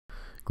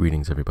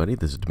Greetings everybody,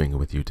 this is Domingo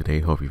with you today.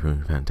 Hope you're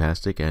doing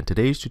fantastic, and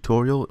today's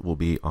tutorial will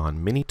be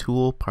on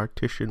Minitool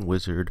Partition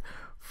Wizard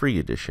Free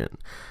Edition.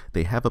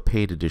 They have a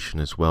paid edition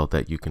as well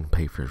that you can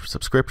pay for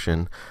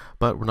subscription,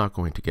 but we're not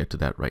going to get to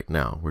that right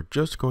now. We're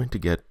just going to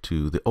get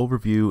to the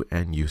overview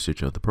and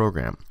usage of the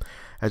program.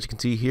 As you can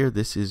see here,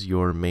 this is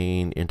your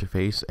main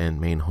interface and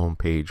main home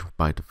page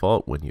by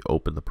default when you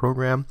open the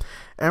program,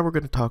 and we're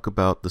going to talk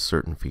about the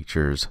certain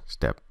features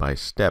step by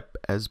step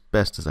as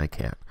best as I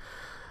can.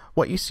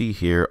 What you see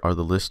here are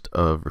the list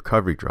of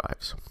recovery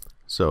drives.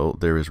 So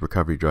there is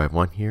recovery drive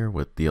 1 here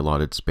with the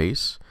allotted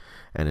space,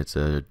 and it's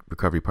a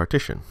recovery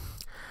partition.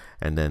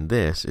 And then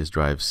this is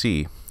drive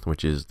C,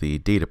 which is the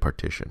data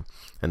partition,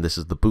 and this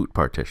is the boot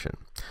partition.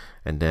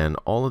 And then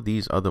all of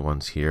these other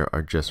ones here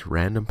are just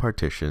random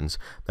partitions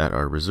that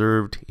are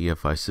reserved,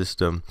 EFI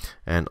system,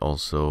 and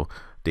also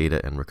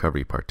data and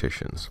recovery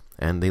partitions.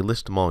 And they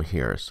list them all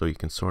here, so you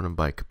can sort them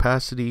by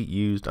capacity,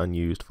 used,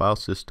 unused, file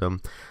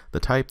system, the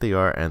type they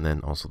are, and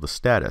then also the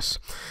status.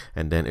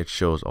 And then it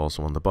shows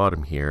also on the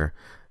bottom here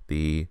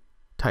the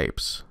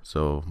types.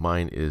 So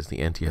mine is the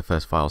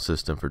NTFS file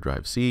system for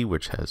drive C,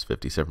 which has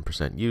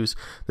 57% use.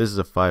 This is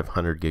a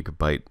 500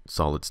 gigabyte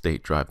solid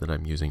state drive that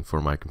I'm using for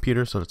my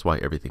computer, so that's why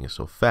everything is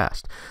so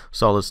fast.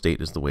 Solid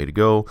state is the way to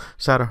go.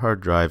 SATA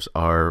hard drives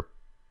are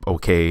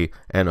okay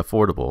and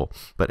affordable,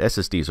 but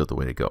SSDs are the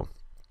way to go.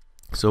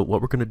 So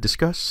what we're going to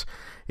discuss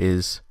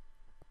is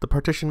the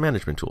partition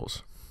management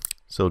tools.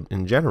 So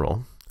in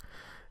general,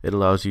 it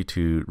allows you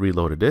to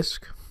reload a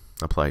disk,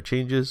 apply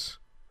changes,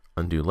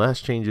 undo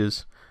last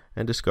changes,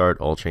 and discard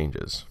all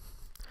changes.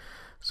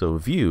 So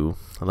view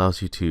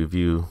allows you to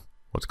view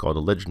what's called a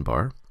legend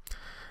bar,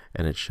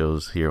 and it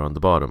shows here on the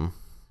bottom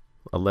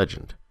a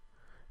legend,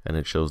 and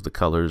it shows the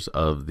colors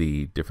of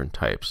the different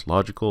types: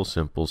 logical,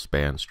 simple,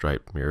 span,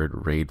 stripe,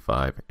 mirrored, RAID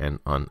 5,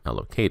 and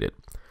unallocated.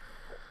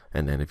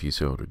 And then if you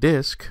go to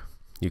disk,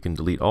 you can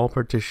delete all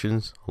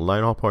partitions,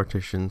 align all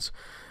partitions,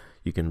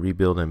 you can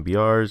rebuild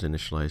MBRs,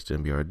 initialize to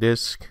MBR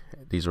disk.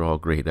 These are all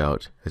grayed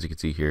out. As you can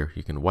see here,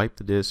 you can wipe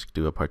the disk,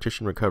 do a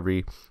partition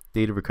recovery,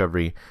 data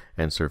recovery,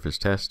 and surface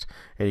test,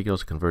 and you can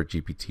also convert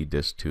GPT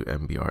disk to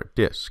MBR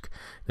disk.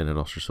 Then it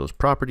also shows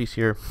properties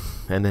here,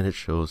 and then it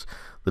shows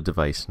the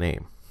device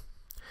name.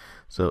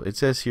 So it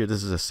says here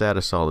this is a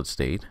SATA solid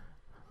state.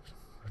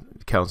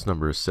 It counts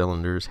number of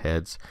cylinders,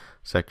 heads,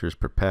 sectors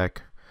per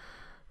pack.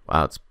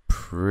 Wow, it's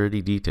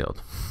pretty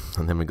detailed.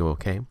 And then we go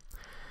OK.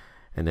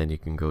 And then you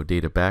can go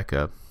data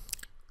backup.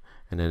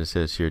 And then it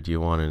says here, do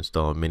you want to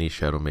install a mini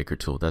shadow maker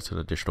tool? That's an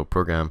additional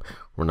program.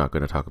 We're not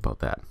going to talk about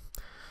that.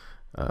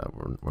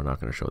 We're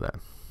not going to show that.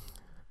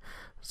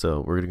 So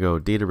we're going to go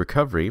data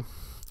recovery.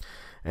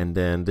 And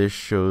then this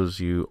shows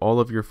you all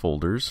of your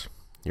folders,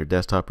 your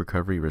desktop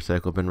recovery,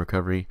 recycle bin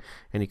recovery,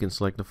 and you can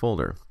select the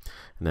folder.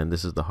 And then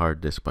this is the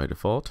hard disk by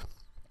default.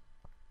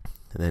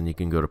 And then you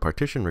can go to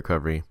partition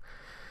recovery,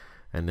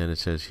 and then it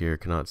says here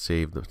cannot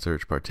save the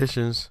search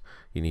partitions.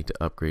 You need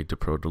to upgrade to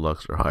Pro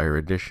Deluxe or higher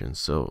edition.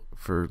 So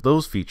for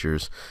those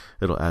features,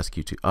 it'll ask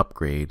you to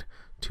upgrade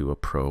to a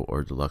Pro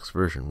or Deluxe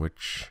version,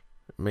 which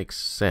makes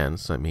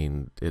sense. I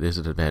mean, it is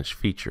an advanced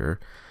feature,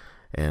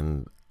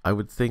 and I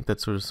would think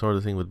that sort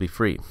of thing would be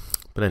free.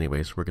 But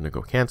anyways, we're going to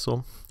go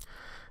cancel.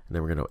 And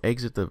then we're going to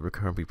exit the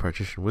recovery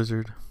partition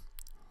wizard.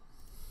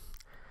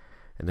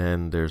 And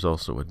then there's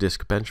also a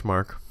disk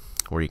benchmark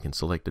where you can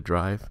select a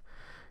drive.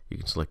 You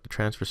can select the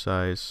transfer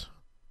size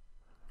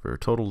for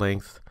total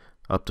length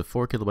up to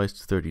 4 kilobytes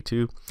to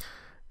 32.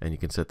 And you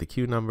can set the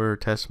queue number,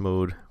 test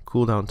mode,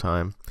 cooldown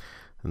time,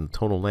 and the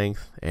total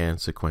length, and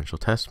sequential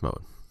test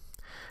mode.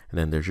 And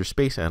then there's your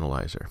space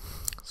analyzer.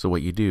 So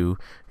what you do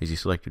is you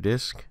select your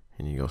disk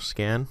and you go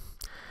scan,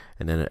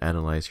 and then it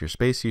analyzes your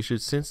space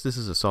usage. Since this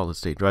is a solid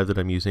state drive that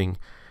I'm using,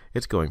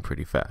 it's going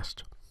pretty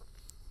fast.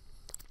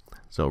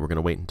 So we're going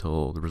to wait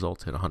until the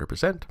results hit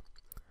 100%.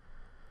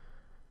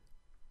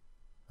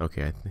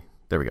 Okay,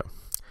 there we go.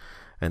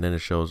 And then it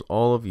shows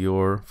all of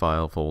your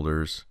file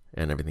folders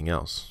and everything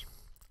else.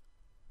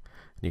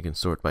 You can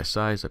sort by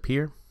size up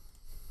here.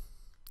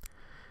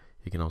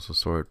 You can also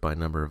sort by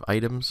number of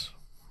items,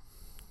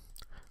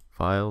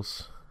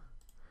 files,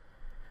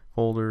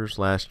 folders,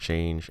 last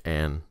change,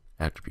 and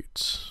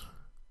attributes.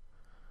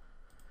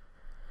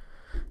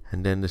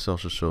 And then this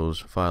also shows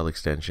file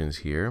extensions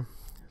here.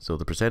 So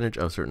the percentage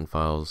of certain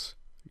files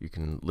you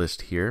can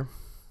list here: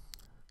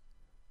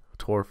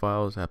 TOR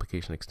files,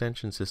 application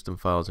extension, system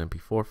files,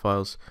 MP4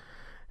 files,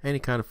 any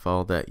kind of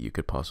file that you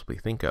could possibly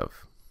think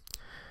of.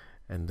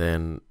 And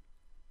then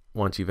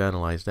once you've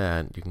analyzed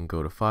that, you can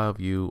go to file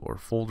view or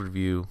folder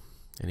view,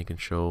 and you can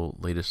show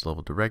latest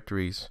level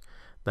directories,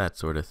 that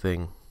sort of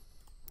thing.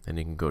 And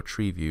you can go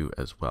tree view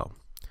as well.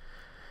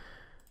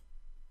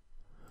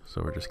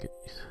 So we're just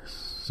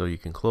so you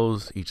can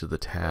close each of the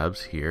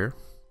tabs here,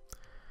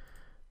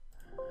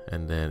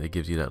 and then it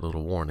gives you that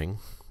little warning,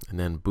 and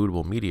then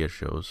bootable media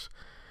shows.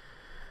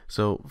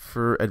 So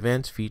for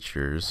advanced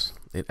features,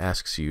 it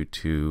asks you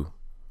to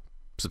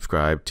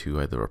subscribe to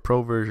either a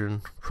Pro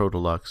version, Pro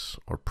Deluxe,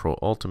 or Pro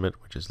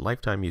Ultimate, which is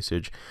lifetime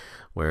usage,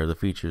 where the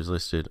features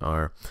listed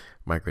are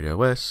migrate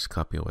OS,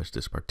 copy OS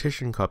disk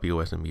partition, copy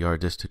OS MBR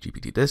disk to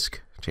GPT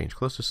disk, change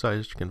cluster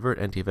size, convert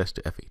NTFS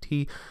to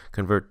FAT,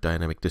 convert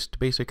dynamic disk to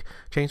basic,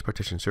 change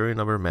partition serial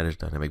number, manage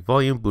dynamic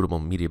volume,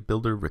 bootable media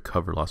builder,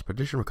 recover lost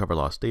partition, recover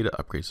lost data,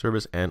 upgrade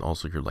service, and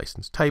also your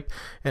license type,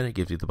 and it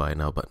gives you the buy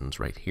now buttons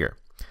right here.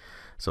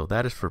 So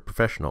that is for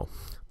professional.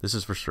 This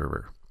is for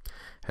server.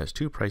 Has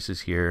two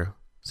prices here,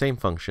 same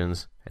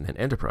functions, and then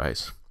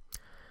enterprise.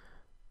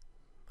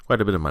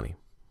 Quite a bit of money.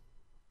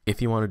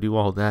 If you want to do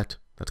all that,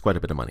 that's quite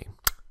a bit of money.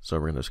 So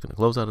we're just going to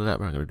close out of that.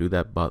 We're not going to do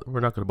that, but we're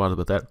not going to bother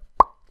with that.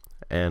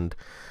 And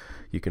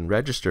you can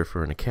register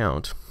for an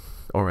account,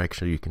 or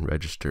actually you can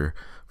register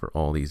for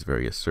all these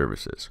various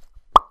services.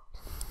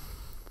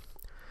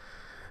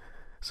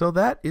 So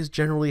that is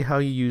generally how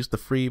you use the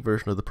free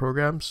version of the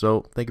program.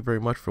 So thank you very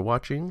much for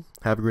watching.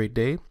 Have a great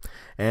day.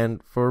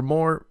 And for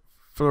more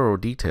thorough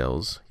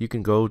details, you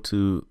can go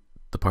to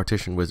the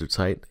Partition Wizard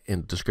site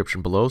in the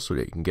description below so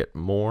that you can get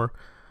more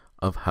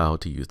of how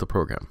to use the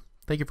program.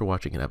 Thank you for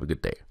watching and have a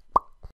good day.